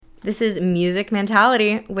This is Music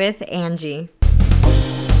Mentality with Angie.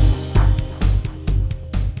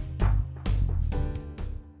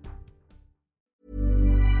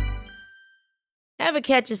 Ever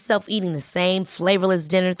catch yourself eating the same flavorless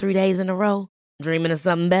dinner 3 days in a row? Dreaming of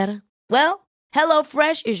something better? Well,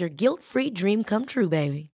 HelloFresh is your guilt-free dream come true,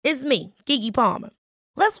 baby. It's me, Keke Palmer.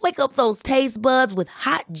 Let's wake up those taste buds with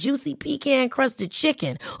hot, juicy pecan-crusted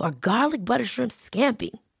chicken or garlic butter shrimp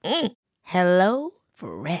scampi. Hello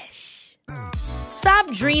Fresh.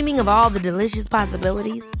 Stop dreaming of all the delicious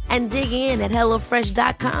possibilities and dig in at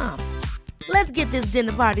HelloFresh.com. Let's get this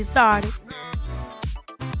dinner party started.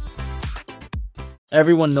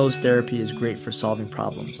 Everyone knows therapy is great for solving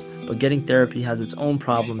problems, but getting therapy has its own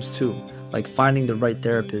problems too, like finding the right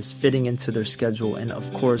therapist, fitting into their schedule, and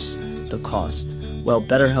of course, the cost. Well,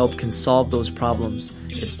 BetterHelp can solve those problems.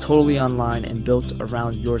 It's totally online and built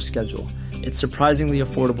around your schedule. It's surprisingly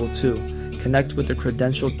affordable too. Connect with a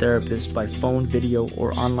credentialed therapist by phone, video,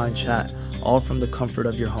 or online chat, all from the comfort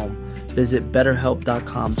of your home. Visit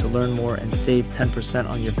BetterHelp.com to learn more and save 10%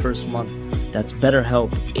 on your first month. That's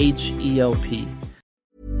BetterHelp, H-E-L-P.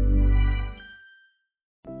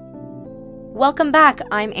 Welcome back,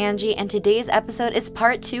 I'm Angie, and today's episode is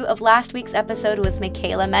part 2 of last week's episode with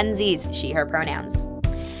Mikayla Menzies, she, her pronouns.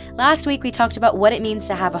 Last week we talked about what it means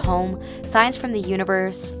to have a home, signs from the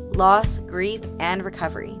universe, loss, grief, and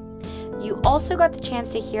recovery. You also got the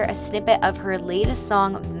chance to hear a snippet of her latest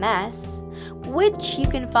song, Mess, which you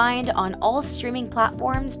can find on all streaming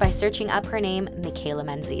platforms by searching up her name, Mikayla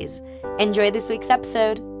Menzies. Enjoy this week's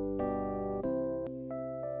episode.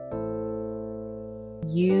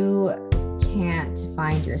 You can't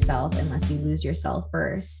find yourself unless you lose yourself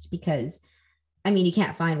first, because you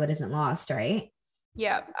can't find what isn't lost, right?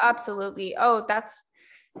 Yeah, absolutely. Oh, that's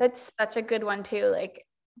such a good one too. Like,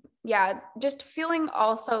 yeah, just feeling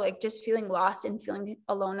lost and feeling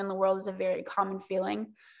alone in the world is a very common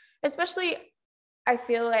feeling, especially I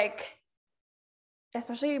feel like,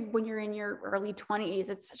 especially when you're in your early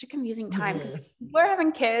 20s, it's such a confusing time because people are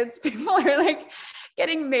having kids, people are like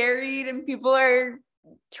getting married, and people are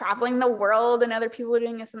traveling the world, and other people are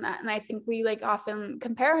doing this and that. And I think we like often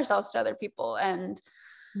compare ourselves to other people. And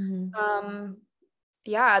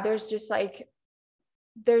there's just like,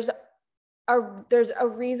 there's a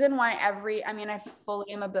reason why I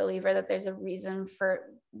fully am a believer that there's a reason for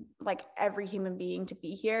like every human being to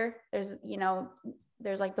be here. There's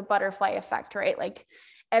like the butterfly effect, right? Like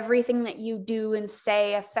everything that you do and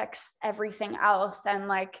say affects everything else. And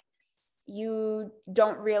like, you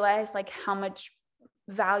don't realize like how much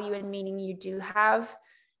value and meaning you do have.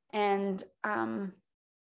 And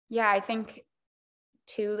I think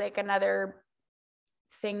too, like another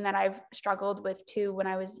thing that I've struggled with too when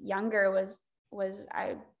I was younger was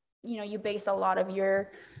you base a lot of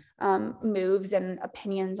your moves and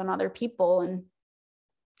opinions on other people. And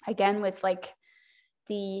again, with like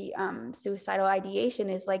the suicidal ideation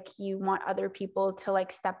is like, you want other people to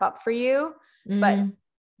like step up for you, but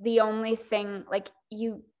the only thing like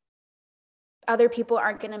other people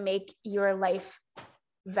aren't going to make your life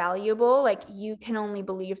valuable. Like you can only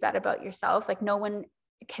believe that about yourself. Like no one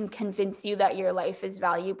can convince you that your life is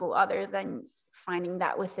valuable other than finding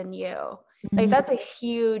that within you. Like that's a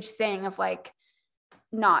huge thing of like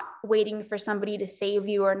not waiting for somebody to save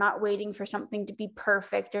you, or not waiting for something to be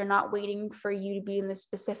perfect, or not waiting for you to be in the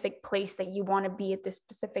specific place that you want to be at this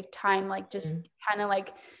specific time. Like just kind of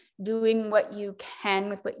like doing what you can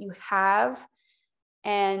with what you have,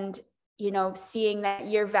 and seeing that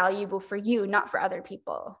you're valuable for you, not for other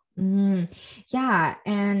people. Yeah.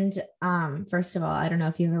 And first of all, I don't know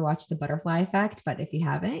if you ever watched The Butterfly Effect, but if you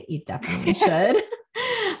haven't, you definitely should.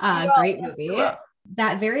 Great movie.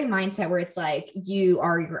 That very mindset where it's like, you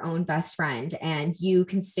are your own best friend and you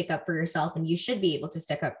can stick up for yourself, and you should be able to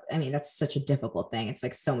stick up. I mean, that's such a difficult thing. It's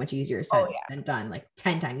like so much easier said than done, like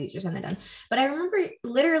 10 times easier said than done. But I remember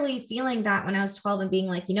literally feeling that when I was 12 and being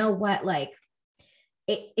like, you know what, like,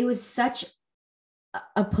 it was such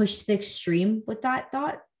a push to the extreme with that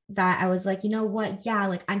thought that I was like, you know what? Yeah,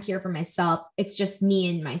 like I'm here for myself. It's just me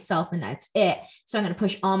and myself, and that's it. So I'm going to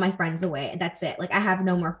push all my friends away, and that's it. Like I have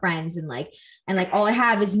no more friends, and all I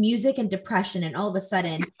have is music and depression. And all of a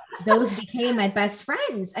sudden those became my best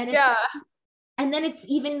friends. And and then it's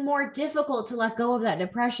even more difficult to let go of that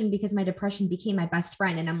depression, because my depression became my best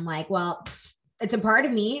friend. And I'm like, well, it's a part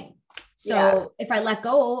of me. So if I let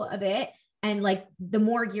go of it, and like the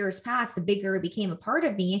more years passed, the bigger it became a part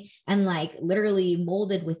of me, and like literally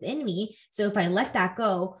molded within me. So if I let that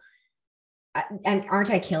go, and aren't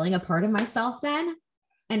I killing a part of myself then?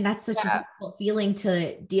 And that's such a difficult feeling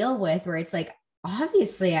to deal with, where it's like,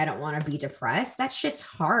 obviously I don't want to be depressed. That shit's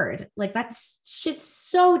hard. Like that's shit's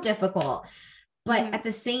so difficult. But at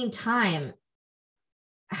the same time,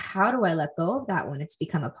 how do I let go of that when it's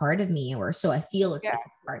become a part of me, or so I feel it's become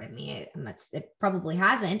a part of me? It probably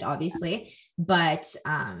hasn't, obviously, but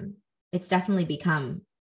it's definitely become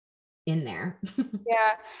in there.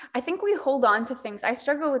 Yeah. I think we hold on to things. I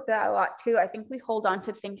struggle with that a lot too. I think we hold on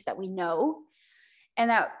to things that we know, and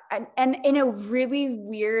and in a really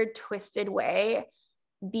weird, twisted way,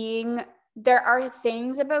 there are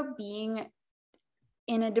things about being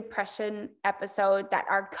in a depression episode that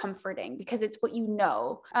are comforting because it's what you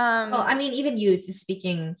know. Well, I mean, even you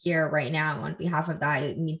speaking here right now on behalf of that,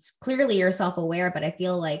 it means clearly you're self-aware, but I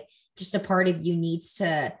feel like just a part of you needs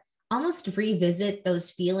to almost revisit those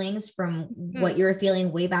feelings from what you were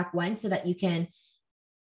feeling way back when, so that you can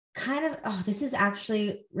kind of, oh, this is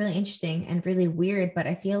actually really interesting and really weird, but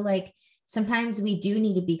I feel like sometimes we do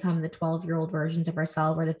need to become the 12-year-old versions of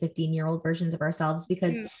ourselves or the 15-year-old versions of ourselves,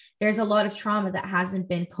 because there's a lot of trauma that hasn't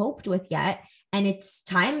been coped with yet. And it's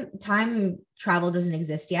time travel doesn't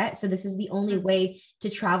exist yet. So this is the only way to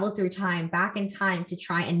travel through time, back in time, to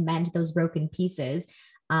try and mend those broken pieces,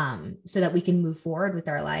 so that we can move forward with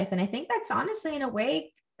our life. And I think that's honestly, in a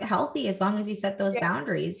way, healthy, as long as you set those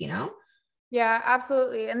boundaries, you know? Yeah,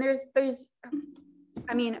 absolutely. And there's,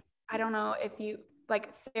 I mean, I don't know if you,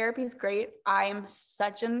 like, therapy is great. I am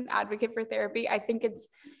such an advocate for therapy. I think it's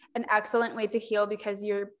an excellent way to heal, because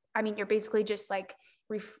you're basically just like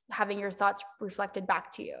having your thoughts reflected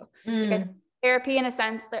back to you. Because therapy, in a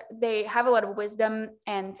sense, that they have a lot of wisdom,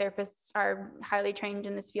 and therapists are highly trained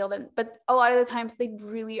in this field. But a lot of the times they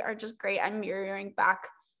really are just great at mirroring back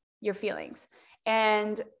your feelings.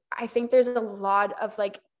 And I think there's a lot of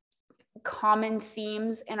like common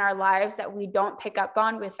themes in our lives that we don't pick up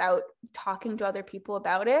on without talking to other people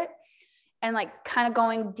about it, and like kind of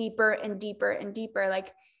going deeper and deeper and deeper.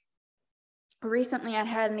 Like recently I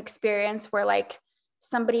had an experience where like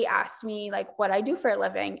somebody asked me like what I do for a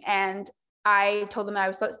living, and I told them I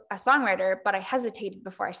was a songwriter, but I hesitated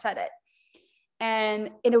before I said it. And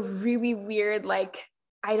in a really weird, like,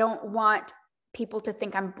 I don't want people to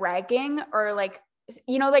think I'm bragging, or like,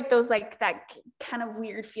 you know, like those, like that kind of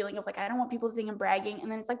weird feeling of like, I don't want people to think I'm bragging.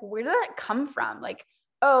 And then it's like, where did that come from? Like,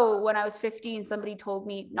 oh, when I was 15, somebody told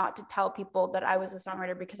me not to tell people that I was a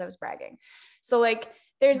songwriter because I was bragging. So like,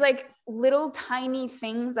 there's like little tiny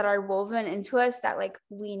things that are woven into us that like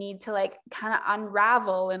we need to like kind of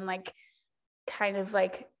unravel and like kind of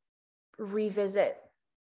like revisit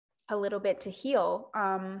a little bit to heal.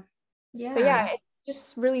 But yeah, it's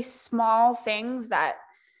just really small things that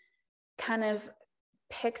kind of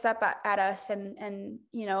picks up at us. And,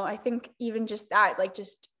 you know, I think even just that, like,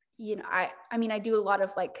 just, you know, I mean, I do a lot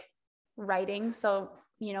of like writing. So,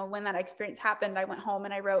 you know, when that experience happened, I went home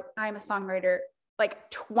and I wrote, I'm a songwriter,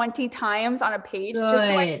 like 20 times on a page.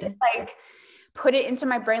 Good. Just like put it into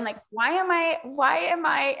my brain. Like, why am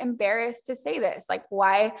I embarrassed to say this? Like,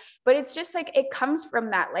 why? But it's just like, it comes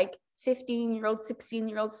from that like 15-year-old,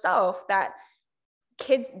 16-year-old self that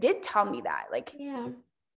kids did tell me that, like, yeah.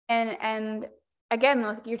 And again,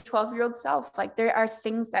 like your 12-year-old self, like there are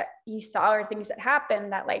things that you saw or things that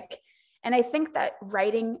happened that like, and I think that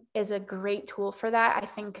writing is a great tool for that. I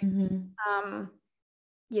think,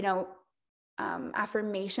 you know,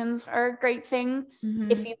 affirmations are a great thing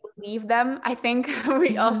if you believe them. I think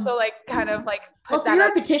we also like kind of like put through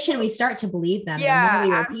repetition, we start to believe them. Yeah, the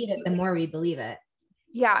more we repeat it, the more we believe it.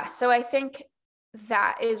 Yeah. So I think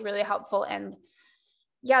that is really helpful. And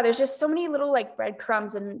yeah, there's just so many little like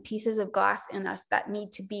breadcrumbs and pieces of glass in us that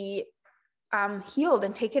need to be healed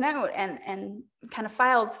and taken out and kind of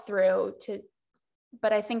filed through to,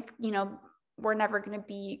 but I think, you know, we're never going to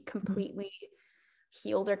be completely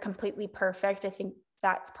healed or completely perfect. I think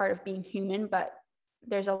that's part of being human, but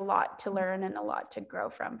there's a lot to learn and a lot to grow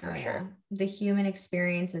from for sure. The human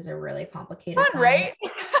experience is a really complicated one, right?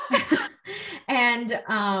 And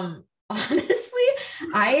honestly,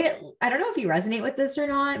 I don't know if you resonate with this or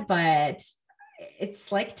not, but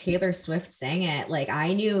it's like Taylor Swift sang it. Like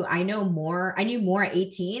I knew more at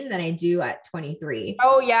 18 than I do at 23.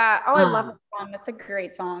 Oh yeah. Oh, I love that song. That's a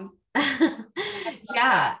great song.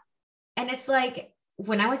 Yeah. And it's like,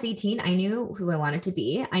 when I was 18, I knew who I wanted to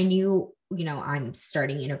be. I knew, you know, I'm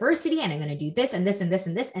starting university and I'm going to do this and this and this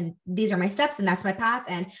and this. And these are my steps and that's my path.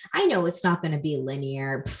 And I know it's not going to be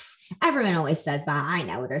linear. Everyone always says that. I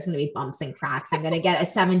know there's going to be bumps and cracks. I'm going to get a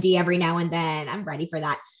 70 every now and then. I'm ready for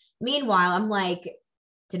that. Meanwhile, I'm like,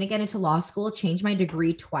 didn't get into law school, changed my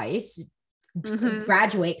degree twice,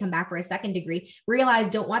 graduate, come back for a second degree, realize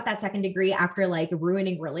don't want that second degree after like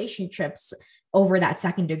ruining relationships over that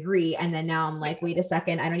second degree. And then now I'm like, wait a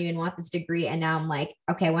second, I don't even want this degree. And now I'm like,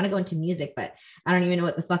 okay, I want to go into music, but I don't even know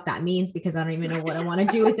what the fuck that means because I don't even know what I want to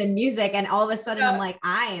do within music. And all of a sudden I'm like,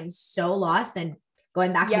 I am so lost. And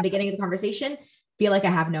going back to the beginning of the conversation, feel like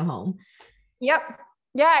I have no home. Yep.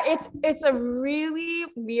 Yeah, it's a really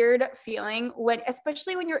weird feeling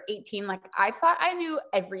especially when you're 18. Like I thought I knew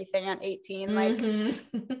everything at 18. Like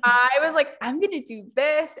I was like, I'm gonna do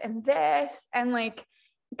this and this, and like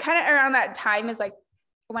kind of around that time is like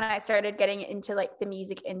when I started getting into like the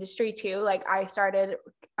music industry too. Like I started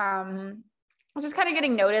just kind of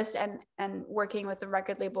getting noticed and working with a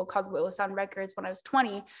record label called Willow Sound Records when I was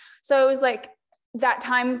 20. So it was like that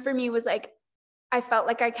time for me was like I felt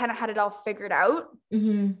like I kind of had it all figured out.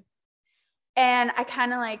 And I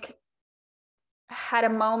kind of like had a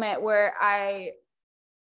moment where I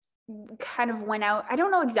kind of went out. I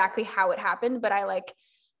don't know exactly how it happened, but I like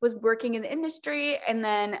was working in the industry and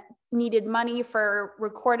then needed money for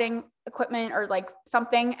recording equipment or like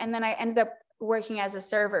something. And then I ended up working as a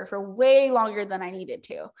server for way longer than I needed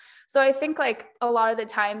to. So I think like a lot of the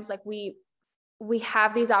times like we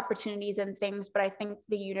have these opportunities and things, but I think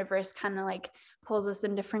the universe kind of like pulls us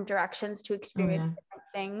in different directions to experience different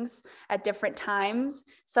things at different times.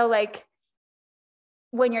 So like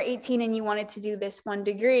when you're 18 and you wanted to do this one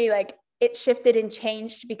degree, like it shifted and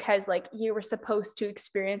changed because like you were supposed to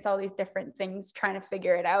experience all these different things, trying to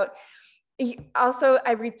figure it out. Also,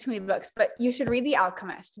 I read too many books, but you should read The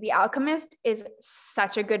Alchemist. The Alchemist is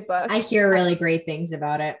such a good book. I hear really great things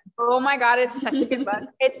about it. Oh my God, it's such a good book.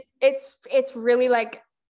 It's really like,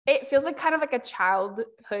 it feels like kind of like a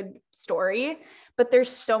childhood story, but there's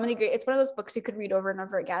so many great, it's one of those books you could read over and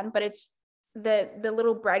over again, but it's the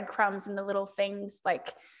little breadcrumbs and the little things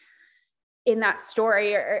like in that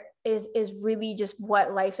story is really just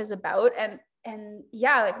what life is about. And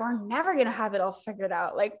yeah, like we're never going to have it all figured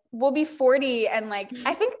out. Like we'll be 40. And like,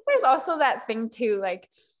 I think there's also that thing too, like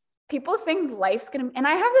people think life's going to, and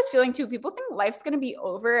I have this feeling too, people think life's going to be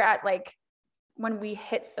over at like when we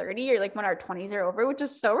hit 30 or like when our 20s are over, which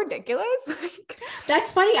is so ridiculous. Like,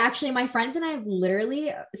 that's funny. Actually, my friends and I have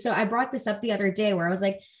literally, so I brought this up the other day where I was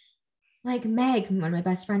like Meg, one of my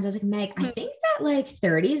best friends, I was like, Meg, I think that like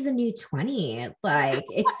 30 is the new 20. Like,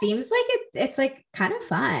 it seems like it's like kind of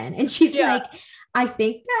fun. And she's like, I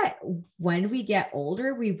think that when we get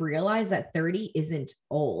older, we realize that 30 isn't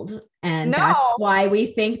old. And that's why we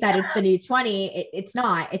think that it's the new 20. It's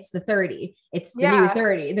not, it's the 30. It's the new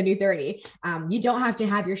 30, the new 30. You don't have to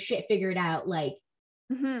have your shit figured out. Like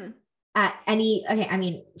at any, okay. I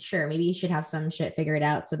mean, sure. Maybe you should have some shit figured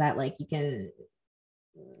out so that like you can,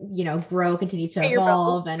 you know, grow, continue to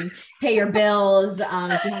evolve and pay your bills.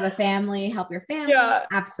 If you have a family, help your family.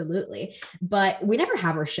 Absolutely. But we never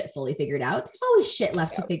have our shit fully figured out. There's always shit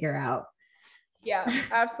left to figure out. Yeah,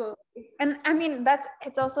 absolutely. And I mean,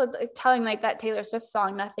 it's also like telling like that Taylor Swift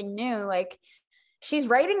song, Nothing New. Like she's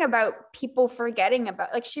writing about people forgetting about,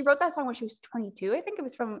 like she wrote that song when she was 22. I think it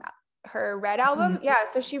was from her Red album. Yeah.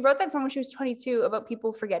 So she wrote that song when she was 22 about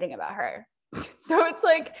people forgetting about her. So it's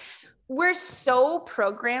like, we're so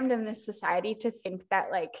programmed in this society to think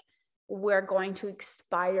that like we're going to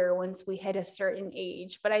expire once we hit a certain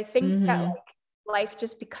age. But I think that like life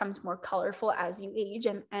just becomes more colorful as you age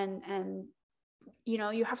and you know,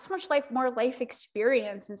 you have so much more life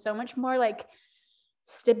experience and so much more like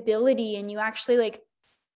stability, and you actually like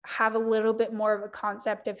have a little bit more of a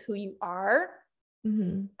concept of who you are.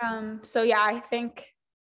 So yeah, I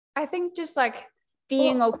think just like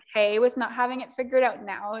being okay with not having it figured out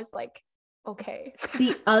now is like, okay.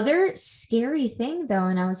 The other scary thing though,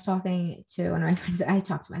 and I was talking to one of my friends, I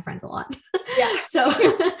talk to my friends a lot. So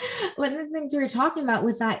one of the things we were talking about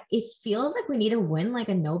was that it feels like we need to win like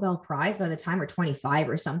a Nobel Prize by the time we're 25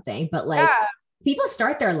 or something, but like people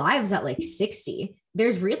start their lives at like 60.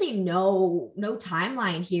 There's really no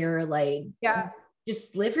timeline here. Like,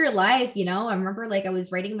 just live your life. You know, I remember like I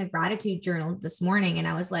was writing my gratitude journal this morning and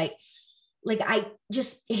I was like I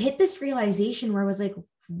just hit this realization where I was like,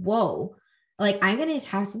 whoa, like I'm going to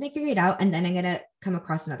have something figured out. And then I'm going to come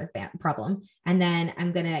across another problem. And then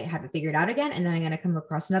I'm going to have it figured out again. And then I'm going to come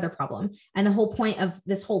across another problem. And the whole point of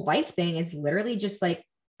this whole life thing is literally just like,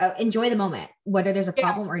 enjoy the moment, whether there's a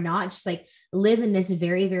problem or not, just like live in this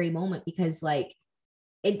very, very moment, because like,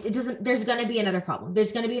 it doesn't, there's going to be another problem.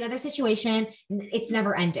 There's going to be another situation. It's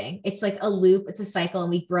never ending. It's like a loop. It's a cycle,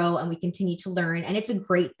 and we grow and we continue to learn. And it's a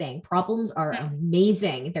great thing. Problems are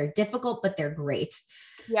amazing. They're difficult, but they're great.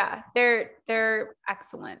 Yeah. They're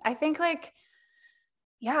excellent. I think like,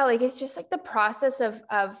 like, it's just like the process of,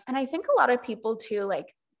 and I think a lot of people too,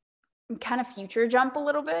 like kind of future jump a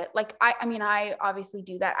little bit. Like, I mean, I obviously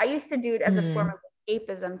do that. I used to do it as a form of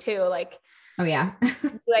escapism too. Like, oh yeah.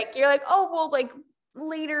 like, you're like, oh, well, like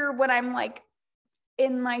later when I'm like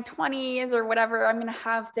in my 20s or whatever, I'm going to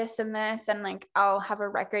have this and this, and like, I'll have a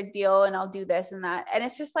record deal and I'll do this and that. And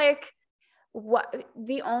it's just like, what,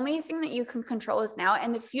 the only thing that you can control is now,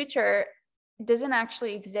 and the future doesn't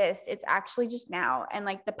actually exist. It's actually just now. And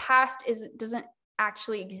like the past doesn't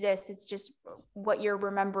actually exist. It's just what you're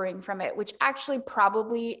remembering from it, which actually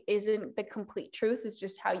probably isn't the complete truth. It's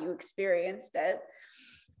just how you experienced it.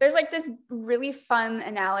 There's like this really fun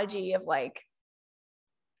analogy of like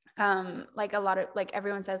a lot of, like,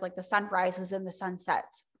 everyone says like the sun rises and the sun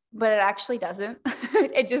sets, but it actually doesn't.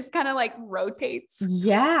 It just kind of like rotates.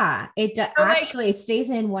 Yeah, it does. So actually, like, it stays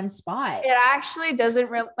in one spot. It actually doesn't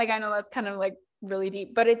really, like, I know that's kind of like really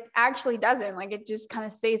deep, but it actually doesn't. Like, it just kind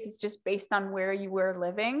of stays. It's just based on where you were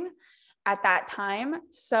living at that time.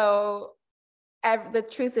 So the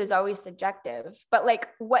truth is always subjective, but like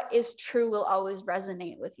what is true will always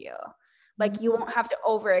resonate with you. Like, you won't have to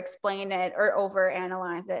over explain it or over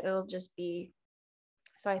analyze it. It'll just be.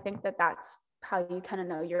 So I think that that's how you kind of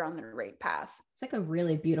know you're on the right path. It's like a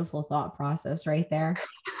really beautiful thought process right there.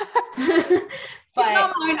 But it's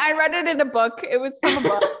not mine. I read it in a book. It was from a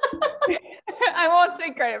book. I won't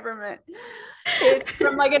take credit from it. It's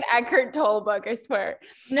from like an Eckhart Tolle book, I swear.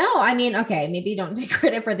 No, I mean, okay, maybe don't take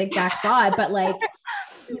credit for the exact thought, but like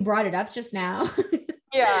you brought it up just now.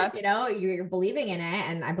 Yeah. You know, you're believing in it,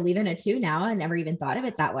 and I believe in it too now. I never even thought of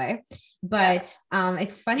it that way. But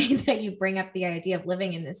it's funny that you bring up the idea of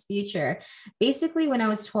living in this future. Basically, when I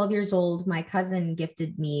was 12 years old, my cousin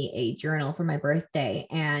gifted me a journal for my birthday,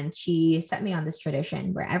 and she set me on this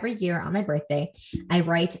tradition where every year on my birthday, I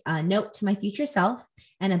write a note to my future self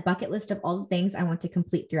and a bucket list of all the things I want to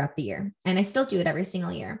complete throughout the year. And I still do it every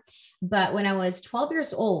single year. But when I was 12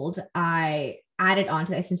 years old, I added on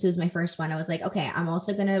to that, since it was my first one. I was like, okay, I'm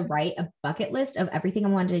also going to write a bucket list of everything I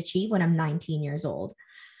wanted to achieve when I'm 19 years old.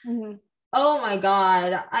 Mm-hmm. Oh my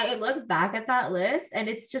God. I look back at that list and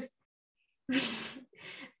it's just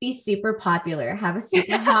be super popular, have a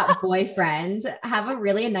super hot boyfriend, have a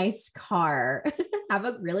really nice car, have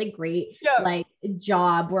a really great like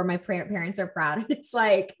job where my parents are proud. And it's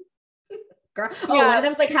like, girl, one of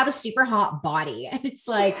them's like, have a super hot body. And it's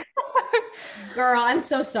like, girl, I'm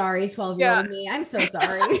so sorry, 12-year-old me. I'm so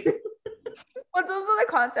sorry. What's also the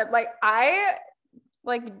concept? Like, I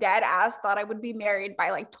like dead ass thought I would be married by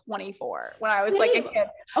like 24 when I was like a kid.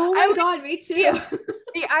 Oh my God, me too.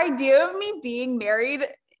 The idea of me being married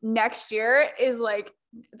next year is like,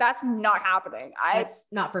 that's not happening. It's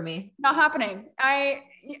not for me. Not happening.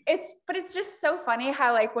 But it's just so funny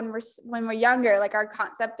how like when we're younger, like our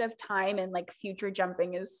concept of time and like future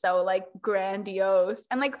jumping is so like grandiose.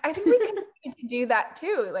 And like, I think we can do that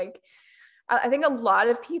too. Like, I think a lot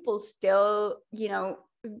of people still, you know,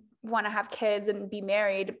 want to have kids and be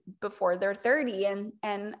married before they're 30.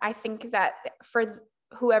 And I think that for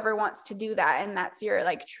whoever wants to do that, and that's your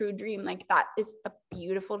like true dream, like that is a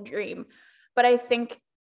beautiful dream. But I think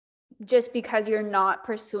just because you're not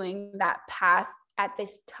pursuing that path at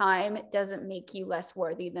this time, it doesn't make you less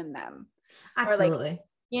worthy than them. Absolutely. Or like,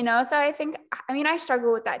 you know, so I think, I mean, I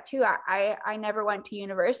struggle with that too. I never went to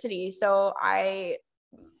university. So I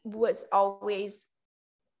was always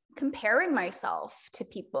comparing myself to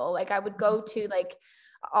people. Like I would go to like,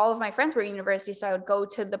 all of my friends were at university. So I would go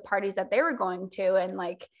to the parties that they were going to. And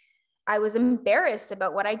like, I was embarrassed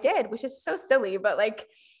about what I did, which is so silly, but like,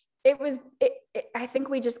 I think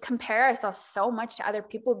we just compare ourselves so much to other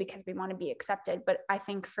people because we want to be accepted. But I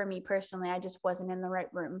think for me personally, I just wasn't in the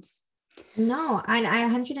right rooms. No, I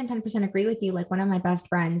 110% agree with you. Like one of my best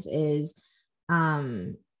friends is,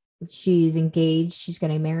 she's engaged, she's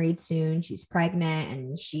getting married soon, she's pregnant,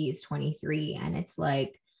 and she's 23. And it's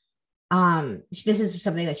like, this is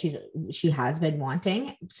something that she has been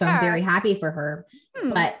wanting. So I'm very happy for her,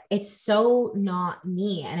 but it's so not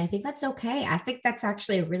me. And I think that's okay. I think that's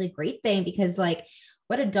actually a really great thing, because like,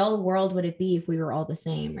 what a dull world would it be if we were all the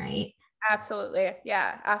same, right? Absolutely.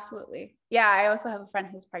 Yeah, absolutely. Yeah. I also have a friend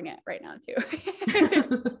who's pregnant right now too.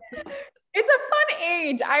 It's a fun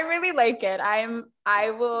age. I really like it.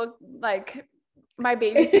 I will like my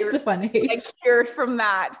baby. It's a fun age. Like cured from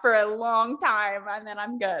that for a long time, and then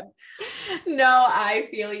I'm good. No, I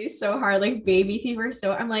feel you so hard, like baby fever.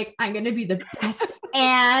 So I'm like, I'm gonna be the best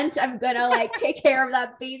aunt. I'm gonna like take care of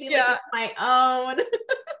that baby like it's my own.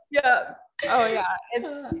 Yeah. Oh yeah.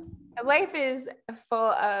 Life is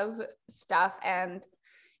full of stuff and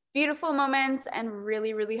beautiful moments and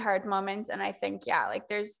really, really hard moments. And I think, like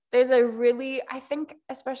there's a really, I think,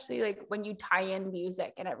 especially like when you tie in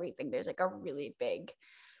music and everything, there's like a really big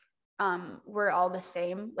we're all the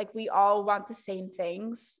same. Like we all want the same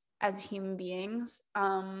things as human beings.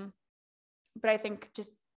 But I think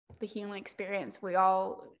just the human experience, we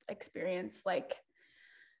all experience like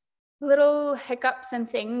little hiccups and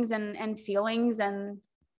things and feelings. And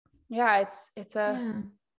yeah, it's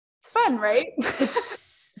fun, right?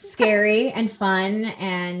 It's scary and fun,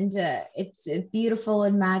 and it's beautiful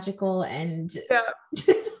and magical, and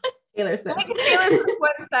Taylor Swift. Like Taylor Swift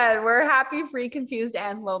once said, we're happy, free, confused,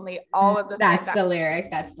 and lonely all of the time. That's the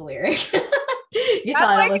lyric. You tell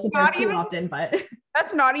I don't listen to her too often, but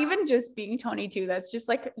that's not even just being 22. That's just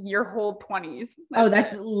like your whole 20s.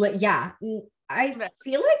 Yeah. I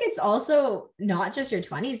feel like it's also not just your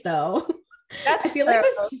 20s though. I feel like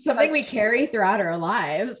that's something we carry throughout our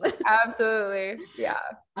lives. Absolutely. Yeah.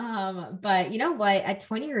 But you know what? At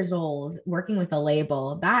 20 years old, working with a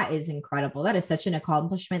label, that is incredible. That is such an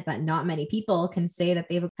accomplishment that not many people can say that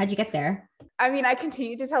they've. How'd you get there? I mean, I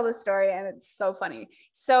continue to tell the story and it's so funny.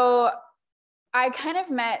 So I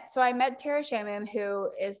met Tara Shannon, who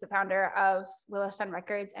is the founder of Willow Sun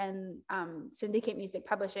Records and Syndicate Music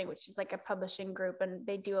Publishing, which is like a publishing group, and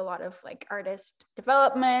they do a lot of like artist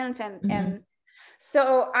development and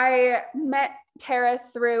so I met Tara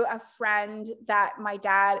through a friend that my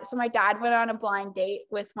dad went on a blind date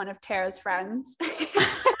with one of Tara's friends.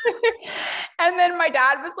 And then my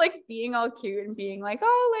dad was like being all cute and being like,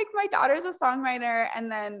 oh, like my daughter's a songwriter.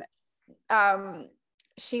 And then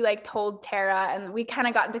she like told Tara and we kind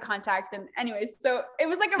of got into contact. And anyways, so it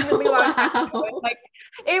was like a really long time ago. Like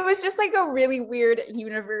it was just like a really weird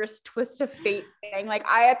universe twist of fate thing. Like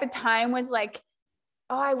I at the time was like,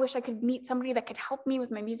 oh, I wish I could meet somebody that could help me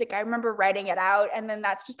with my music. I remember writing it out. And then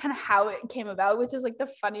that's just kind of how it came about, which is like the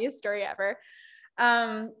funniest story ever.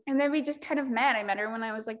 And then we just kind of met. I met her when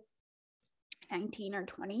I was like 19 or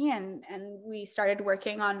 20 and we started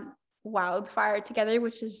working on Wildfire together,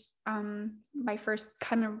 which is my first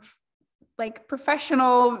kind of like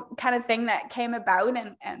professional kind of thing that came about.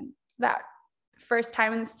 And that first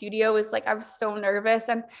time in the studio was like, I was so nervous.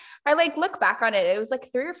 And I like look back on it, it was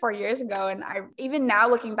like 3 or 4 years ago. And I, even now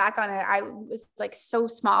looking back on it, I was like so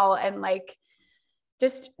small and like,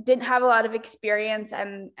 just didn't have a lot of experience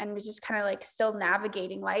and was just kind of like still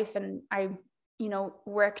navigating life. And I,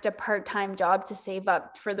 worked a part-time job to save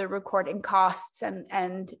up for the recording costs. And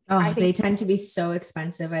I think they tend to be so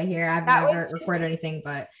expensive. I hear. I've never recorded anything,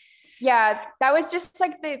 but yeah, that was just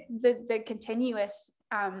like the continuous,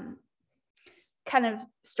 kind of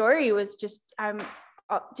story was just, I'm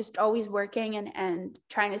just always working and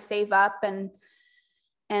trying to save up and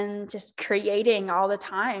just creating all the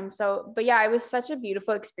time. So, but yeah, it was such a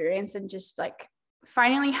beautiful experience and just like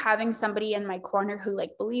finally having somebody in my corner who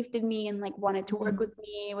like believed in me and like wanted to work with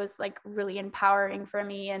me was like really empowering for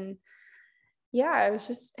me. And yeah, it was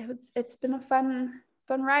just, it's been a fun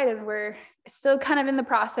ride. And we're still kind of in the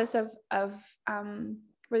process of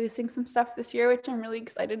releasing some stuff this year, which I'm really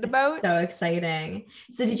excited about. So exciting.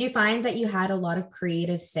 So did you find that you had a lot of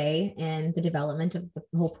creative say in the development of the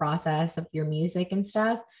whole process of your music and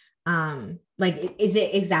stuff? Like, is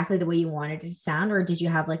it exactly the way you wanted it to sound, or did you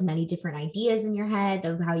have like many different ideas in your head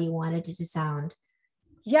of how you wanted it to sound?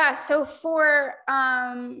 Yeah. So for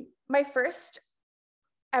my first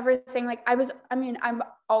ever thing, like I've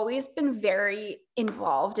always been very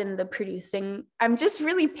involved in the producing. I'm just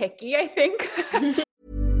really picky, I think.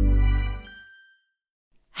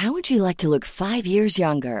 How would you like to look 5 years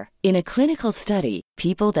younger? In a clinical study,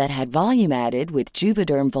 people that had volume added with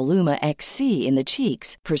Juvederm Voluma XC in the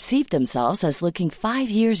cheeks perceived themselves as looking 5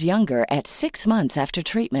 years younger at 6 months after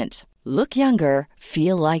treatment. Look younger,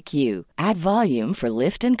 feel like you. Add volume for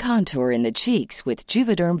lift and contour in the cheeks with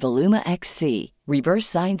Juvederm Voluma XC. Reverse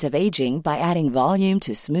signs of aging by adding volume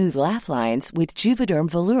to smooth laugh lines with Juvederm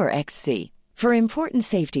Volure XC. For important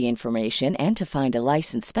safety information and to find a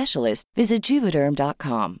licensed specialist, visit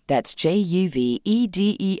Juvederm.com. That's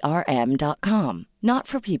JUVEDERM.com. Not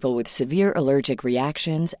for people with severe allergic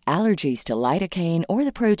reactions, allergies to lidocaine, or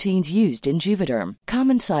the proteins used in Juvederm.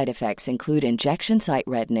 Common side effects include injection site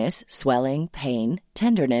redness, swelling, pain,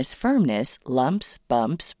 tenderness, firmness, lumps,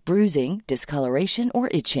 bumps, bruising, discoloration, or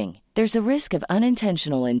itching. There's a risk of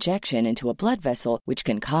unintentional injection into a blood vessel, which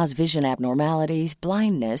can cause vision abnormalities,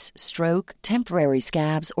 blindness, stroke, temporary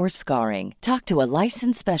scabs, or scarring. Talk to a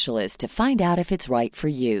licensed specialist to find out if it's right for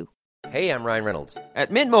you. Hey, I'm Ryan Reynolds. At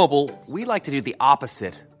Mint Mobile, we like to do the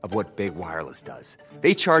opposite of what Big Wireless does.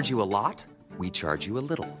 They charge you a lot, we charge you a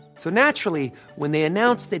little. So naturally, when they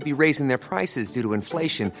announced they'd be raising their prices due to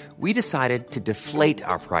inflation, we decided to deflate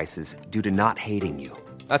our prices due to not hating you.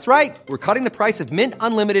 That's right. We're cutting the price of Mint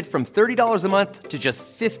Unlimited from $30 a month to just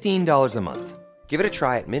 $15 a month. Give it a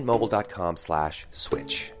try at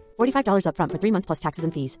mintmobile.com/switch. $45 up front for 3 months plus taxes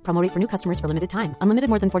and fees. Promo rate for new customers for limited time. Unlimited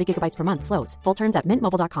more than 40 gigabytes per month slows. Full terms at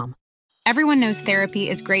mintmobile.com. Everyone knows therapy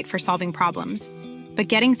is great for solving problems, but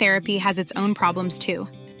getting therapy has its own problems too,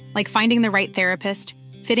 like finding the right therapist,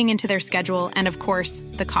 fitting into their schedule, and of course,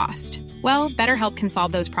 the cost. Well, BetterHelp can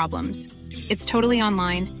solve those problems. It's totally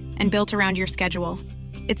online and built around your schedule.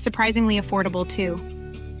 It's surprisingly affordable too.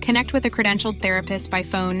 Connect with a credentialed therapist by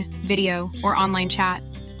phone, video, or online chat,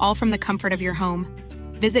 all from the comfort of your home.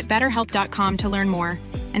 Visit BetterHelp.com to learn more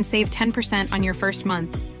and save 10% on your first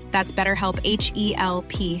month. That's BetterHelp,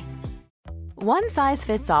 H-E-L-P. One size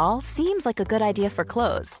fits all seems like a good idea for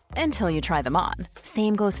clothes until you try them on.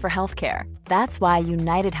 Same goes for healthcare. That's why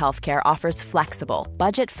United Healthcare offers flexible,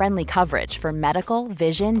 budget-friendly coverage for medical,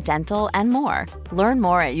 vision, dental, and more. Learn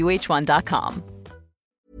more at uh1.com.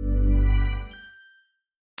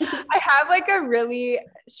 I have like a really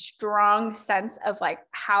strong sense of like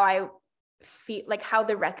how I feel, like how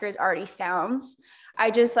the record already sounds.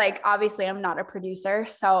 I just like, obviously I'm not a producer,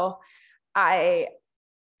 so I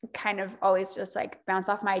kind of always just like bounce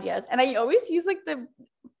off my ideas. And I always use like the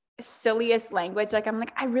silliest language. Like I'm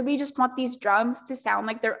like, I really just want these drums to sound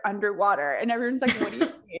like they're underwater. And everyone's like, what do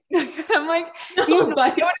you mean? I'm like, do you know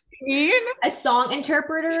what I mean? A song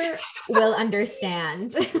interpreter will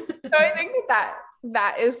understand. So I think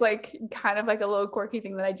that is like kind of like a little quirky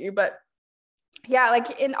thing that I do. But yeah,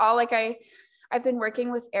 like in all, like I've been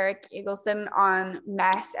working with Eric Eagleson on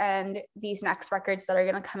Mess and these next records that are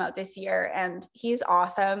going to come out this year. And he's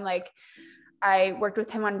awesome. Like I worked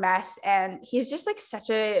with him on Mess and he's just like such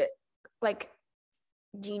a like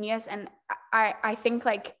genius. And I think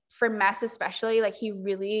like for Mess, especially, like he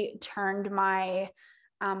really turned my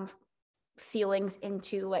feelings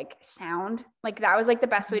into like sound. Like that was like the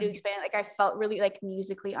best way to explain it. Like I felt really like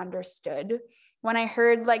musically understood. When I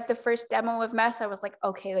heard like the first demo of Mess, I was like,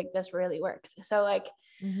 okay, like this really works. So like,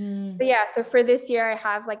 but yeah, so for this year, I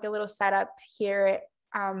have like a little setup here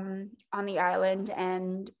on the island,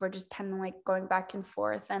 and we're just kind of like going back and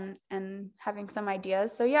forth and having some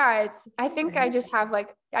ideas. So yeah, I think I just have like,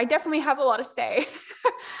 I definitely have a lot to say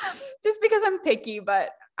just because I'm picky, but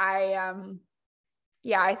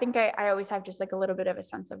yeah, I think I always have just like a little bit of a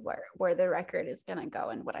sense of where the record is going to go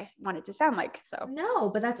and what I want it to sound like. So no,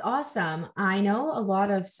 but that's awesome. I know a lot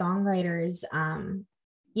of songwriters,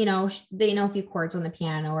 you know, they know a few chords on the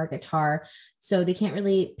piano or guitar, so they can't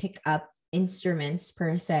really pick up instruments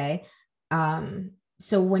per se.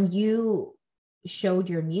 So when you showed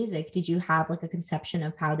your music, did you have like a conception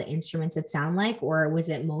of how the instruments would sound like, or was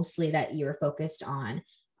it mostly that you were focused on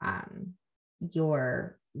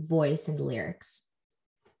your voice and lyrics?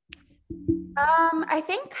 I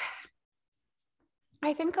think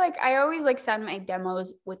like I always like send my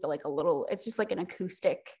demos with like a little, it's just like an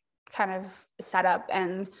acoustic kind of setup.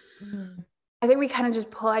 And I think we kind of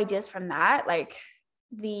just pull ideas from that. Like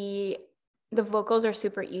the vocals are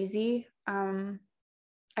super easy.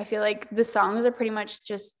 I feel like the songs are pretty much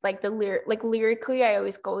just like lyrically, I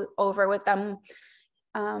always go over with them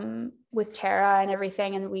with Tara and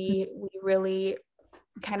everything. And we really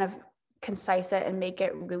kind of concise it and make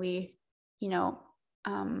it really, you know,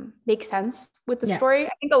 make sense with the story.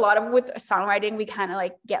 I think a lot of with songwriting, we kind of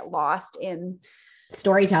like get lost in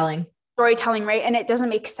storytelling, right? And it doesn't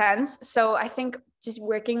make sense. So I think just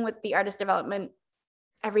working with the artist development,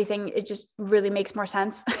 everything, it just really makes more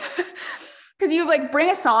sense. Because you like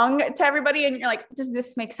bring a song to everybody and you're like, does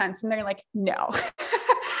this make sense? And they're like, no,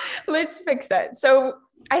 let's fix it. So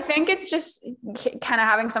I think it's just kind of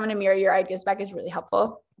having someone to mirror your ideas back is really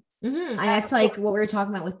helpful. And that's like what we were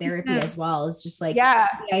talking about with therapy as well. It's just like the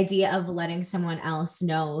idea of letting someone else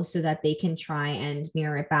know so that they can try and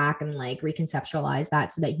mirror it back and like reconceptualize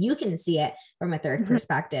that so that you can see it from a third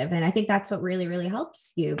perspective. And I think that's what really, really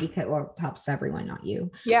helps you or helps everyone, not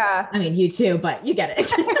you. Yeah. I mean, you too, but you get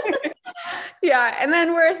it. Yeah. And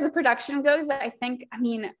then whereas the production goes, I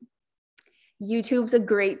mean, YouTube's a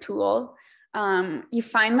great tool. You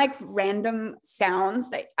find like random sounds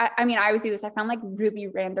that I mean, I always do this. I found like really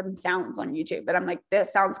random sounds on YouTube that I'm like,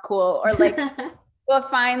 this sounds cool. Or like, we'll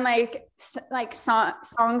find like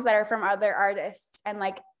songs that are from other artists. And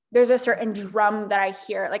like, there's a certain drum that I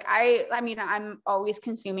hear. Like, I mean, I'm always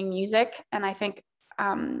consuming music. And I think,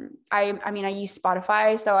 I use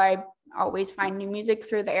Spotify. So I always find new music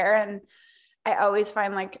through there. And I always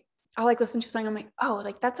find like, I'll like listen to a song. I'm like, oh,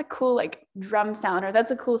 like that's a cool like drum sound, or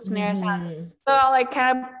that's a cool snare sound. So I'll like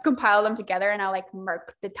kind of compile them together and I'll like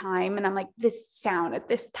mark the time. And I'm like, this sound at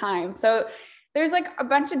this time. So there's like a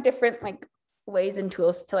bunch of different like ways and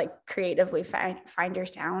tools to like creatively find your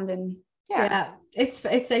sound. And Yeah. It's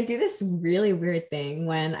I do this really weird thing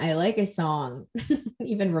when I like a song,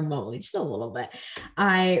 even remotely, just a little bit.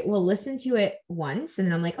 I will listen to it once and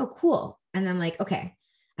then I'm like, oh, cool. And then I'm like, okay,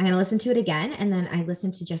 I'm going to listen to it again. And then I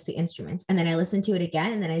listen to just the instruments. And then I listen to it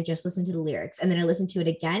again. And then I just listen to the lyrics. And then I listen to it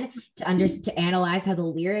again to analyze how the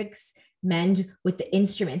lyrics mend with the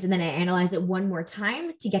instruments. And then I analyze it one more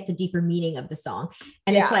time to get the deeper meaning of the song.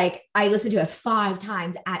 And it's like, I listen to it 5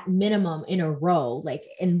 times at minimum in a row, like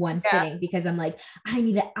in one sitting, because I'm like, I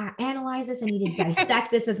need to analyze this. I need to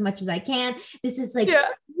dissect this as much as I can. This is like,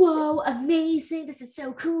 whoa, amazing. This is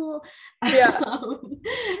so cool.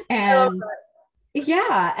 And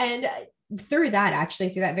and through that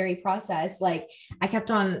very process, like I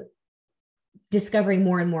kept on discovering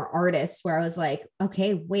more and more artists where I was like,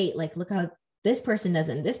 okay, wait, like, look how this person does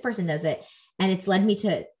it and this person does it. And it's led me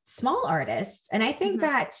to small artists. And I think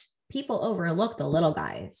that people overlook the little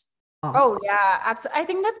guys often. Oh yeah, absolutely. I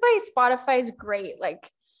think that's why Spotify is great. Like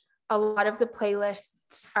a lot of the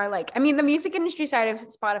playlists are like, I mean, the music industry side of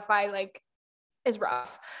Spotify, like, is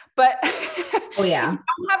rough, but oh yeah, if you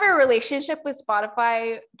don't have a relationship with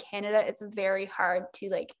Spotify Canada, it's very hard to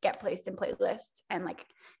like get placed in playlists and like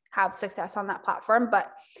have success on that platform.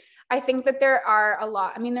 But I think that there are a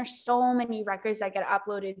lot. I mean, there's so many records that get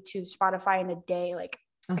uploaded to Spotify in a day. Like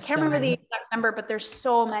I can't remember the exact number, but there's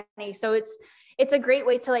so many. So it's a great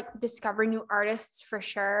way to like discover new artists for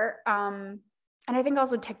sure. And I think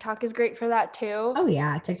also TikTok is great for that too. Oh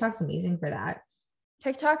yeah, TikTok's amazing for that.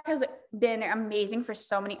 TikTok has been amazing for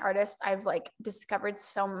so many artists. I've like discovered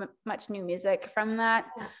so much new music from that.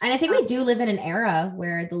 And I think we do live in an era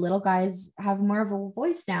where the little guys have more of a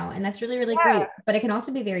voice now. And that's really, really great. But it can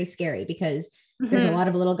also be very scary because there's a lot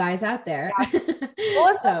of little guys out there.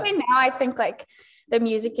 Well, especially now, I think like the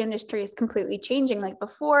music industry is completely changing. Like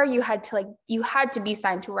before you had to be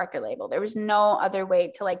signed to a record label. There was no other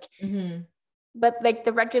way to like, but like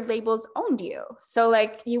the record labels owned you. So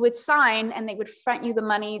like you would sign and they would front you the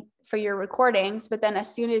money for your recordings. But then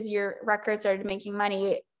as soon as your record started making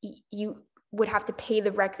money, you would have to pay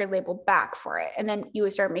the record label back for it. And then you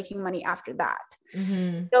would start making money after that.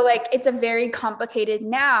 So like, it's a very complicated,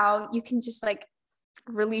 now you can just like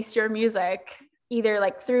release your music either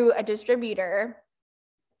like through a distributor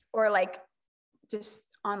or like just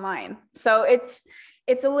online. So it's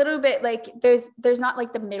a little bit like there's not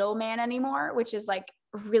like the middleman anymore, which is like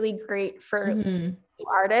really great for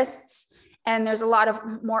artists. And there's a lot of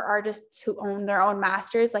more artists who own their own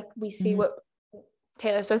masters. Like we see what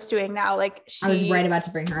Taylor Swift's doing now. Like I was right about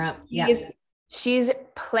to bring her up. She's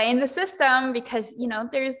playing the system because, you know,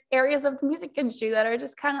 there's areas of the music industry that are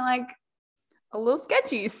just kind of like a little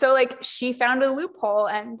sketchy. So like she found a loophole.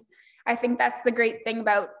 And I think that's the great thing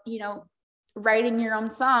about, you know, writing your own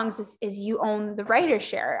songs is you own the writer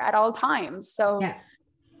share at all times. So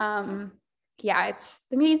it's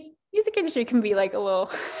the music industry can be like a little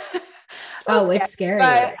sketchy, it's scary,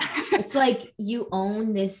 but it's like you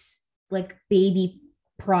own this like baby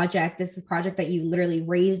project. This is a project that you literally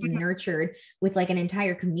raised and nurtured with like an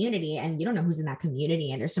entire community, and you don't know who's in that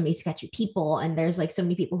community, and there's so many sketchy people, and there's like so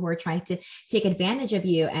many people who are trying to take advantage of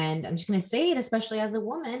you. And I'm just going to say it, especially as a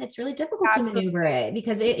woman, it's really difficult to maneuver it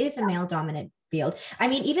because it is a male dominant field. I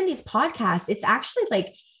mean, even these podcasts, it's actually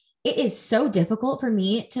like, it is so difficult for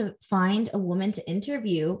me to find a woman to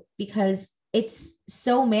interview because it's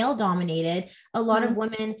so male dominated. A lot of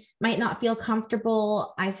women might not feel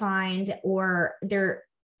comfortable, I find, or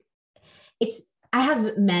I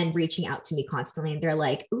have men reaching out to me constantly and they're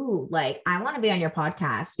like, ooh, like, I want to be on your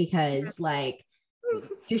podcast because like,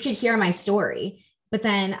 you should hear my story. But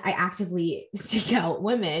then I actively seek out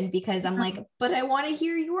women because I'm like, but I want to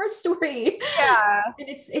hear your story. Yeah. And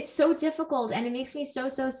it's so difficult. And it makes me so,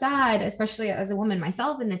 so sad, especially as a woman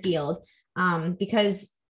myself in the field. Because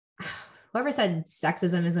whoever said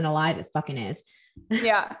sexism isn't alive, it fucking is.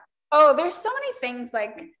 Yeah. Oh, there's so many things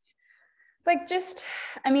like just,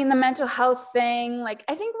 I mean, the mental health thing, like,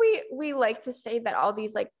 I think we like to say that all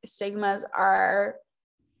these like stigmas are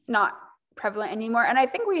not prevalent anymore. And I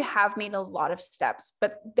think we have made a lot of steps,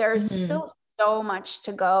 but there's still so much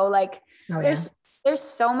to go. Like there's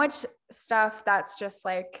so much stuff that's just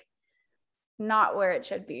like not where it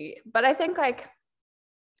should be. But I think like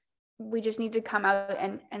we just need to come out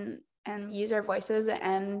and use our voices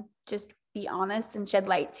and just be honest and shed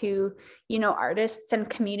light to, you know, artists and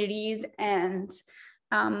communities and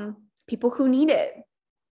people who need it.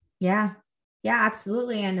 Yeah,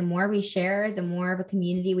 absolutely. And the more we share, the more of a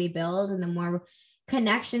community we build, and the more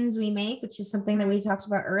connections we make, which is something that we talked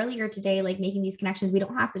about earlier today, like making these connections. We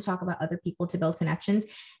don't have to talk about other people to build connections.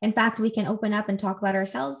 In fact, we can open up and talk about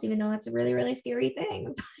ourselves, even though that's a really, really scary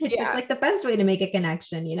thing. It's like the best way to make a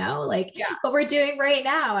connection, you know, like what we're doing right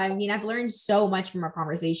now. I mean, I've learned so much from our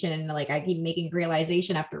conversation, and like, I keep making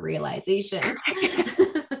realization after realization.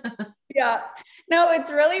 Yeah, no, it's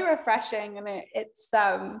really refreshing. And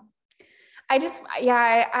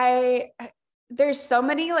there's so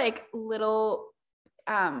many like little,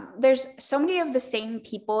 there's so many of the same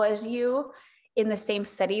people as you in the same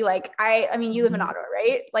city. Like I mean, you live in Ottawa,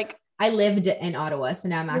 right? Like I lived in Ottawa, so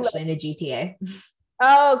now I'm actually in the GTA.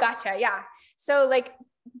 Oh, gotcha. Yeah. So like,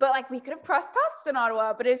 but like we could have crossed paths in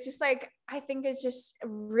Ottawa, but it's just like, I think it's just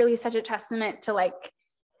really such a testament to like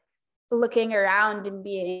looking around and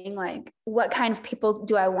being like, what kind of people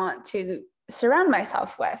do I want to surround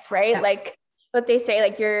myself with? Right. Yeah. Like what they say,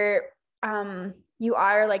 like you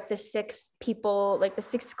are like the six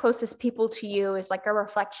closest people to you is like a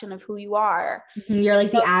reflection of who you are. You're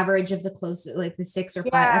like the average of the closest, like the 6 or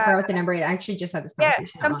 5. I forgot what the number is. I actually just had this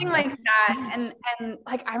conversation. Yeah, something like that. And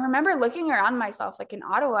like, I remember looking around myself, like in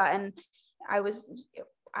Ottawa, and I was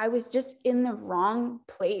just in the wrong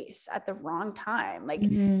place at the wrong time. Like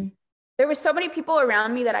there was so many people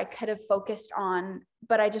around me that I could have focused on,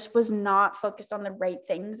 but I just was not focused on the right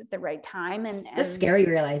things at the right time. And it's a scary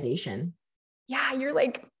realization. Yeah, you're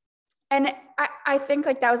like, and I think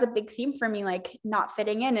like that was a big theme for me, like not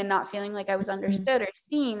fitting in and not feeling like I was understood or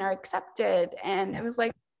seen or accepted. And it was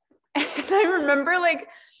like, and I remember like,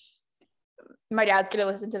 my dad's going to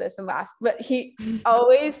listen to this and laugh, but he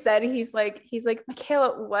always said, he's like,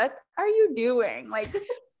 Mikayla, what are you doing? Like,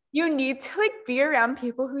 you need to like be around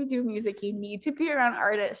people who do music. You need to be around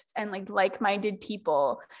artists and like-minded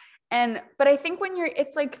people. But I think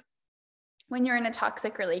it's like, when you're in a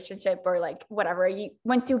toxic relationship or like whatever,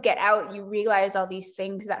 once you get out, you realize all these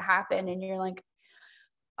things that happen and you're like,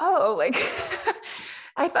 oh, like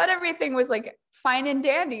I thought everything was like fine and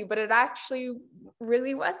dandy, but it actually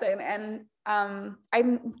really wasn't. And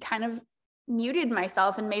I kind of muted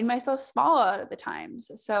myself and made myself small out of the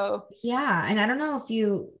times. So yeah. And I don't know if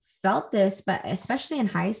you felt this, but especially in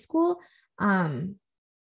high school,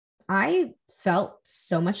 I felt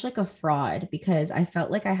so much like a fraud because I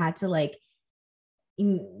felt like I had to like,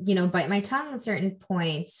 you know, bite my tongue at certain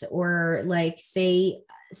points or like say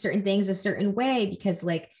certain things a certain way because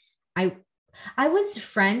like I was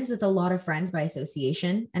friends with a lot of friends by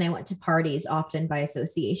association, and I went to parties often by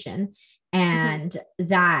association. And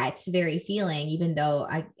that very feeling, even though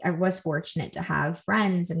I was fortunate to have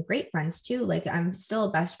friends and great friends too, like I'm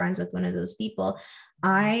still best friends with one of those people.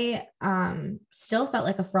 I still felt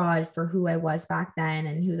like a fraud for who I was back then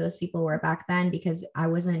and who those people were back then, because I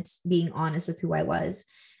wasn't being honest with who I was.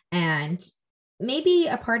 And maybe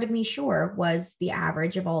a part of me, sure, was the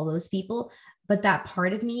average of all those people, but that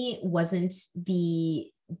part of me wasn't the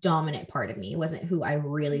dominant part of me. It wasn't who I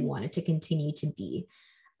really wanted to continue to be.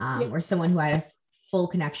 Or someone who I had a full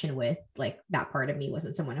connection with, like that part of me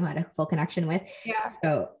wasn't someone who had a full connection with. Yeah.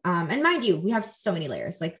 So, and mind you, we have so many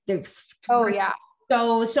layers, like there's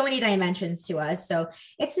so many dimensions to us. So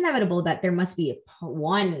it's inevitable that there must be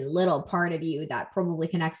one little part of you that probably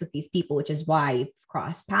connects with these people, which is why you've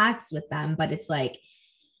crossed paths with them. But it's like,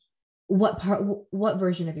 what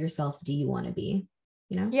version of yourself do you want to be?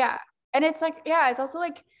 You know? Yeah. And it's like, yeah, it's also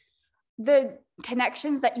like the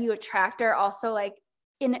connections that you attract are also like,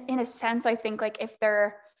 in a sense, I think like if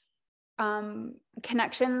they're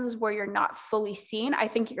connections where you're not fully seen, I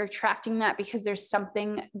think you're attracting that because there's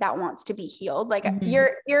something that wants to be healed. Like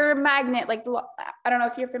you're a magnet, like I don't know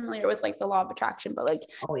if you're familiar with like the law of attraction, but like,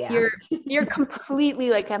 you're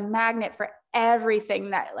completely like a magnet for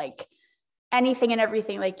everything that like anything and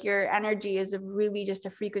everything. Like your energy is really just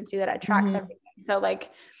a frequency that attracts everything. So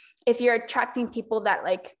like, if you're attracting people that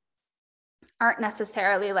like aren't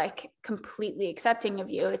necessarily like completely accepting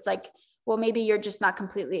of you, it's like, well, maybe you're just not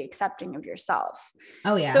completely accepting of yourself.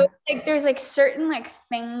 Oh yeah. So like there's like certain like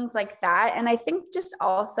things like that. And I think just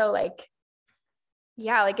also like,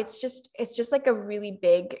 yeah, like it's just like a really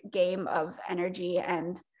big game of energy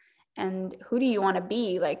and who do you want to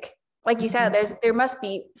be? Like you said, there must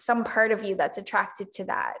be some part of you that's attracted to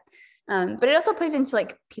that. But it also plays into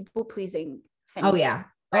like people pleasing things. Oh yeah.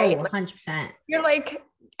 Right? Oh, 100%. You're like,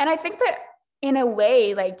 and I think that in a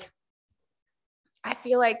way, like, I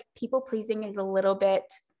feel like people pleasing is a little bit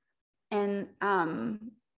and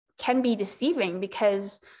can be deceiving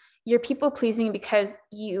because you're people pleasing because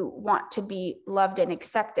you want to be loved and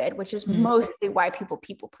accepted, which is mostly why people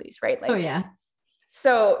please, right? Like, oh yeah.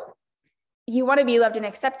 So you want to be loved and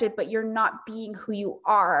accepted, but you're not being who you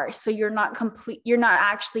are. So you're not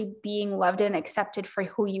actually being loved and accepted for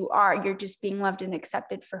who you are. You're just being loved and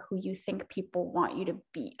accepted for who you think people want you to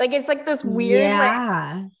be. Like, it's like this weird,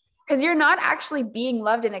 because you're not actually being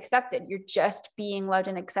loved and accepted. You're just being loved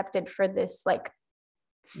and accepted for this like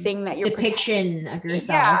thing that you're depiction of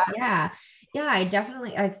yourself. Yeah.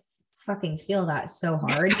 I fucking feel that so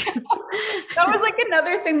hard. That was like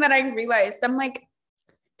another thing that I realized. I'm like,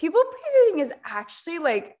 people pleasing is actually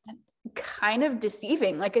like kind of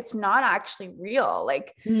deceiving. Like, it's not actually real.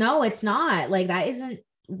 Like, no, it's not. Like, that isn't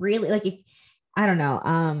really like, if I don't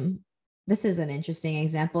know. This is an interesting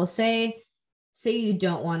example. Say you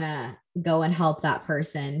don't want to go and help that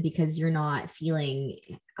person because you're not feeling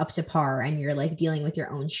up to par and you're like dealing with your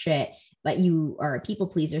own shit, but you are a people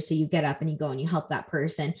pleaser. So you get up and you go and you help that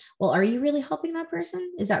person. Well, are you really helping that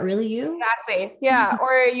person? Is that really you? Exactly. Yeah.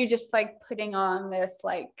 Or are you just like putting on this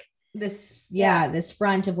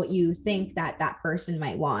front of what you think that person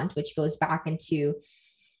might want, which goes back into,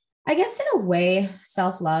 I guess, in a way,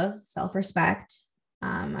 self-love, self-respect,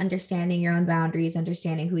 understanding your own boundaries,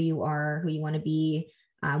 understanding who you are, who you want to be,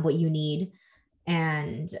 what you need.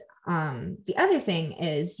 And the other thing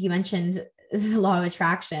is, you mentioned the law of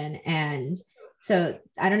attraction. And so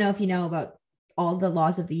I don't know if you know about all the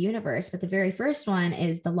laws of the universe, but the very first one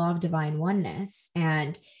is the law of divine oneness.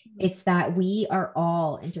 And it's that we are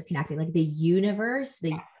all interconnected. Like, the universe,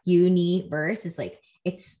 the universe is like,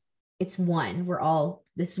 it's one. We're all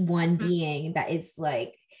this one being that is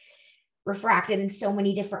like refracted in so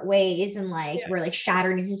many different ways, and like we're like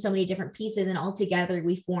shattered into so many different pieces, and all together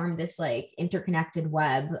we form this like interconnected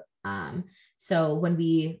web. So when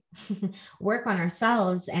we work on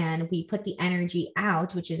ourselves and we put the energy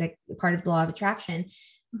out, which is like part of the law of attraction,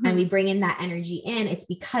 and we bring in that energy in, it's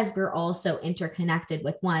because we're also interconnected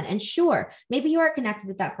with one. And sure, maybe you are connected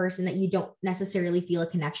with that person that you don't necessarily feel a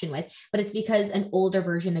connection with, but it's because an older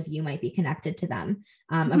version of you might be connected to them.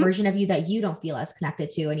 A version of you that you don't feel as connected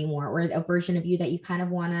to anymore, or a version of you that you kind of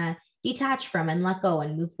want to detach from and let go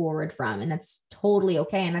and move forward from. And that's totally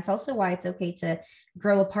okay. And that's also why it's okay to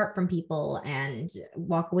grow apart from people and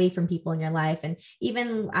walk away from people in your life. And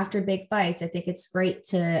even after big fights, I think it's great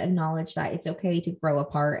to acknowledge that it's okay to grow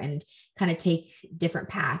apart and kind of take different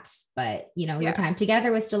paths. But, you know, your time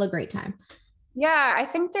together was still a great time. Yeah. I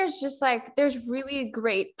think there's really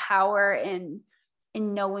great power in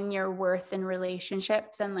knowing your worth in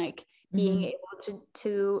relationships, and like being able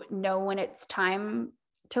to know when it's time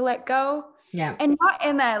to let go. Yeah. And not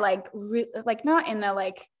in the not in the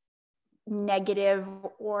like negative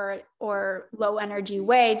or low energy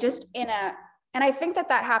way, just and I think that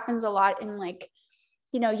happens a lot in like,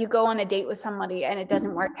 you know, you go on a date with somebody and it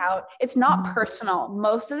doesn't work out. It's not personal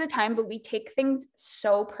most of the time, but we take things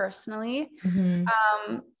so personally.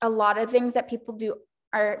 A lot of things that people do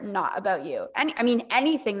are not about you. And I mean,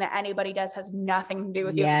 anything that anybody does has nothing to do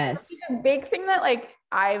with you. Yes. The big thing that like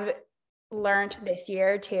I've learned this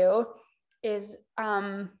year too is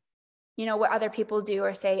you know, what other people do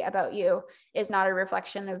or say about you is not a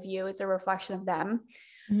reflection of you, it's a reflection of them.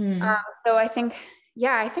 So I think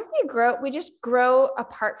we just grow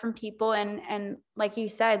apart from people, and like you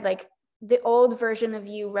said, like the old version of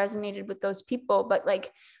you resonated with those people, but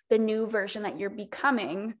like the new version that you're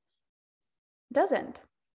becoming doesn't.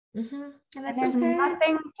 And there's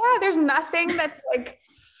nothing that's like,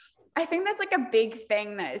 I think that's like a big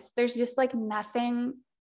thing, there's just like nothing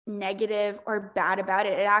negative or bad about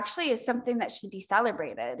it. It actually is something that should be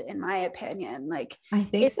celebrated, in my opinion. Like, I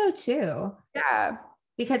think so too. Yeah.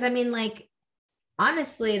 Because I mean, like,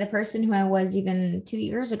 honestly, the person who I was even 2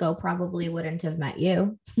 years ago probably wouldn't have met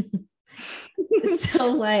you. So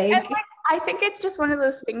like, I think it's just one of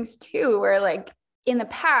those things too, where like in the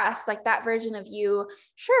past, like that version of you,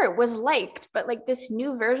 sure, was liked, but like this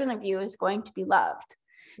new version of you is going to be loved.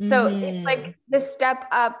 So it's like the step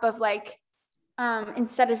up of like,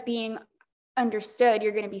 instead of being understood,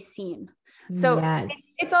 you're going to be seen. So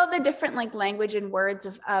it's all the different like language and words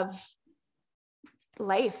of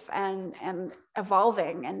life and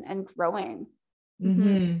evolving and growing.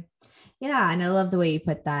 Yeah. And I love the way you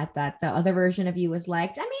put that the other version of you was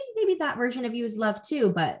liked. I mean, maybe that version of you is loved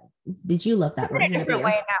too, but did you love that version of you? Way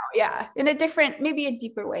now. Yeah. In a different, maybe a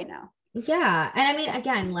deeper way now. Yeah. And I mean,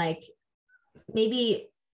 again, like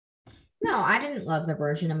no, I didn't love the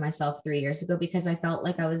version of myself 3 years ago because I felt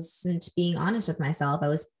like I wasn't being honest with myself. I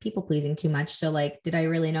was people pleasing too much. So like, did I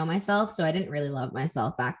really know myself? So I didn't really love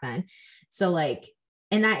myself back then. So like,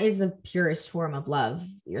 and that is the purest form of love,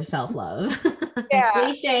 your self-love. Yeah.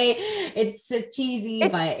 Cliche. It's so cheesy,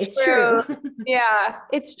 but it's true. Yeah,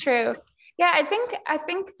 it's true. Yeah. I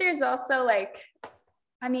think there's also like,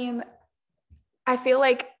 I mean, I feel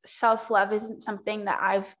like self-love isn't something that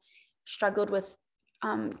I've struggled with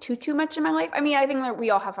too much in my life. I mean, I think that we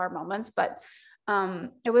all have our moments, but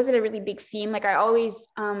it wasn't a really big theme. Like I always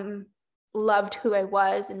loved who I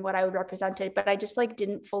was and what I would represented, but I just like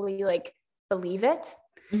didn't fully like believe it.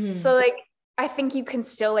 Mm-hmm. So like I think you can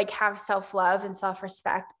still like have self-love and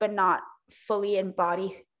self-respect, but not fully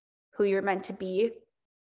embody who you're meant to be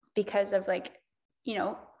because of like, you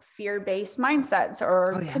know, fear-based mindsets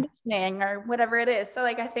or conditioning or whatever it is. So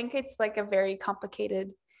like I think it's like a very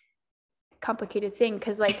complicated thing,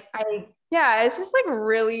 because like it's just like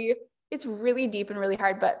really, it's really deep and really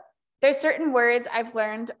hard. But there's certain words I've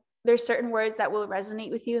learned, there's certain words that will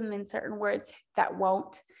resonate with you, and then certain words that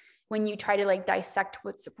won't, when you try to like dissect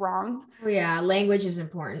what's wrong. Oh yeah, language is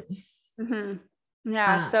important. Mm-hmm.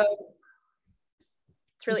 Yeah, so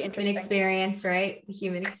it's really interesting. Human experience, right? The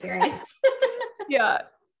human experience. Yeah.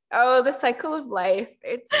 Oh, the cycle of life.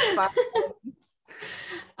 It's fun.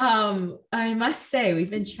 I must say we've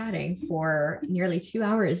been chatting for nearly 2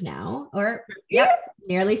 hours now, or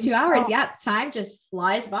nearly 2 hours. Yep. Time just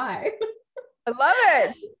flies by. I love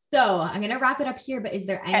it. So I'm going to wrap it up here, but is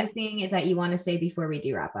there anything that you want to say before we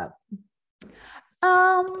do wrap up?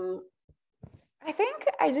 I think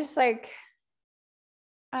I just like,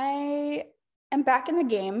 I am back in the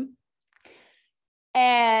game,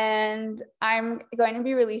 and I'm going to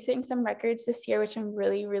be releasing some records this year, which I'm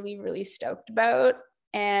really, really, really stoked about.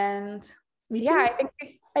 And I think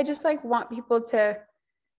I just like want people to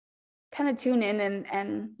kind of tune in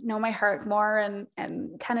and know my heart more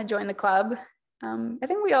and kind of join the club. I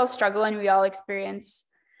think we all struggle and we all experience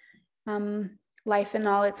life in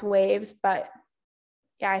all its waves, but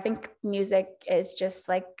yeah, I think music is just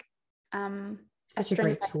like such a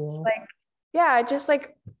great tool. Like, yeah, it just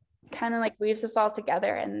like kind of like weaves us all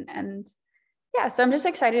together, and yeah, so I'm just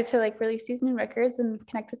excited to like release these new records and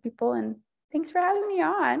connect with people, and thanks for having me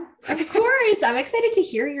on. Of course. I'm excited to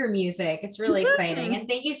hear your music. It's really exciting. And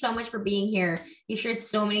thank you so much for being here. You shared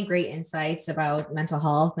so many great insights about mental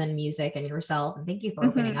health and music and yourself. And thank you for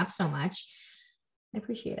opening up so much. I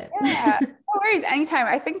appreciate it. Yeah, no worries. Anytime.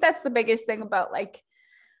 I think that's the biggest thing about like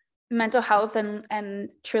mental health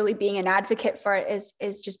and truly being an advocate for it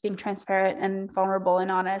is just being transparent and vulnerable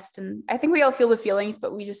and honest. And I think we all feel the feelings,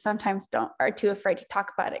 but we just sometimes are too afraid to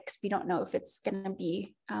talk about it because we don't know if it's going to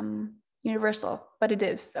be universal, but it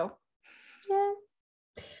is. So yeah.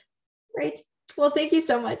 Great. Well, thank you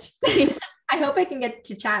so much. I hope I can get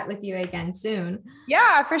to chat with you again soon.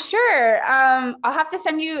 Yeah, for sure. I'll have to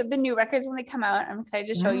send you the new records when they come out. I'm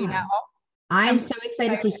excited to show you now. I'm so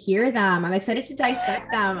excited to hear them. I'm excited to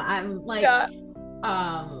dissect them. I'm like,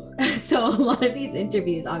 so a lot of these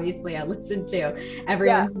interviews, obviously I listen to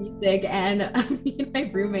everyone's music, and me and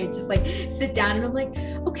my roommate just like sit down and I'm like,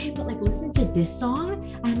 okay, but like listen to this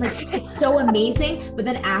song. I'm like, it's so amazing. But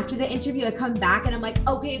then after the interview, I come back and I'm like,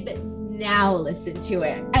 okay, but now listen to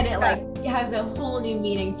it. And it like has a whole new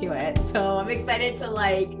meaning to it. So I'm excited to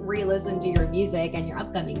like re-listen to your music and your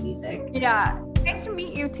upcoming music. Yeah. Nice to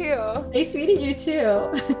meet you too. Nice meeting you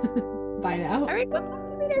too. Bye now. All right. We'll talk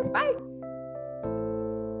to you later. Bye.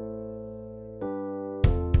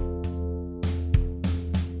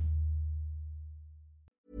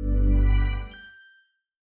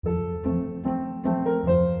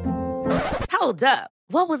 Hold up.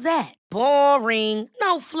 What was that? Boring.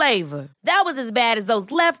 No flavor. That was as bad as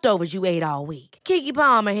those leftovers you ate all week. Keke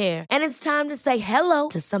Palmer here. And it's time to say hello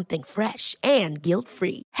to something fresh and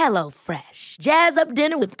guilt-free. Hello Fresh. Jazz up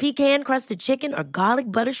dinner with pecan-crusted chicken or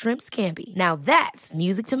garlic butter shrimp scampi. Now that's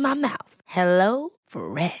music to my mouth. Hello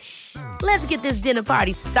Fresh. Let's get this dinner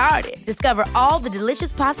party started. Discover all the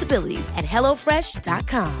delicious possibilities at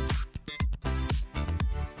HelloFresh.com.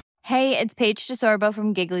 Hey, it's Paige DeSorbo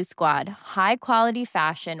from Giggly Squad. High quality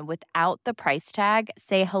fashion without the price tag.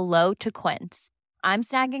 Say hello to Quince. I'm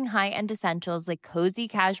snagging high-end essentials like cozy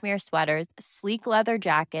cashmere sweaters, sleek leather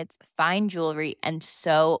jackets, fine jewelry, and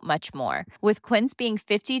so much more. With Quince being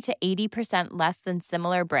 50 to 80% less than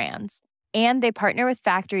similar brands. And they partner with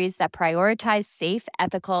factories that prioritize safe,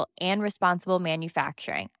 ethical, and responsible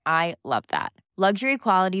manufacturing. I love that. Luxury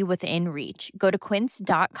quality within reach. Go to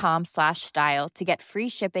quince.com/style to get free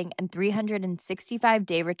shipping and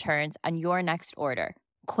 365-day returns on your next order.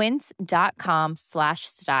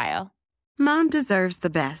 Quince.com/style. Mom deserves the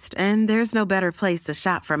best, and there's no better place to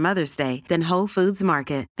shop for Mother's Day than Whole Foods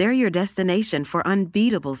Market. They're your destination for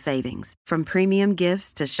unbeatable savings, from premium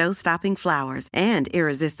gifts to show-stopping flowers and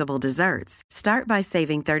irresistible desserts. Start by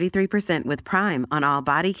saving 33% with Prime on all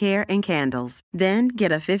body care and candles. Then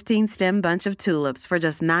get a 15-stem bunch of tulips for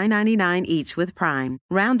just $9.99 each with Prime.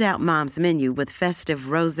 Round out Mom's menu with festive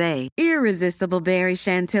rosé, irresistible berry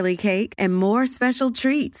chantilly cake, and more special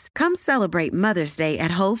treats. Come celebrate Mother's Day at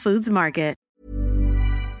Whole Foods Market.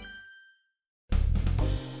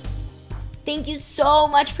 Thank you so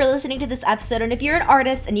much for listening to this episode. And if you're an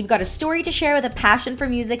artist and you've got a story to share with a passion for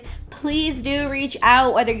music, please do reach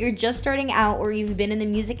out. Whether you're just starting out or you've been in the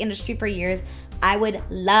music industry for years, I would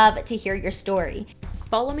love to hear your story.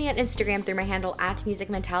 Follow me on Instagram through my handle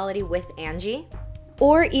 @musicmentality_with_Angie.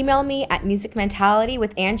 Or email me at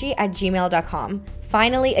musicmentality_with_Angie@gmail.com.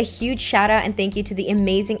 Finally, a huge shout out and thank you to the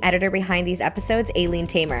amazing editor behind these episodes, Aileen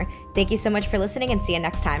Tamer. Thank you so much for listening and see you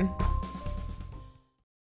next time.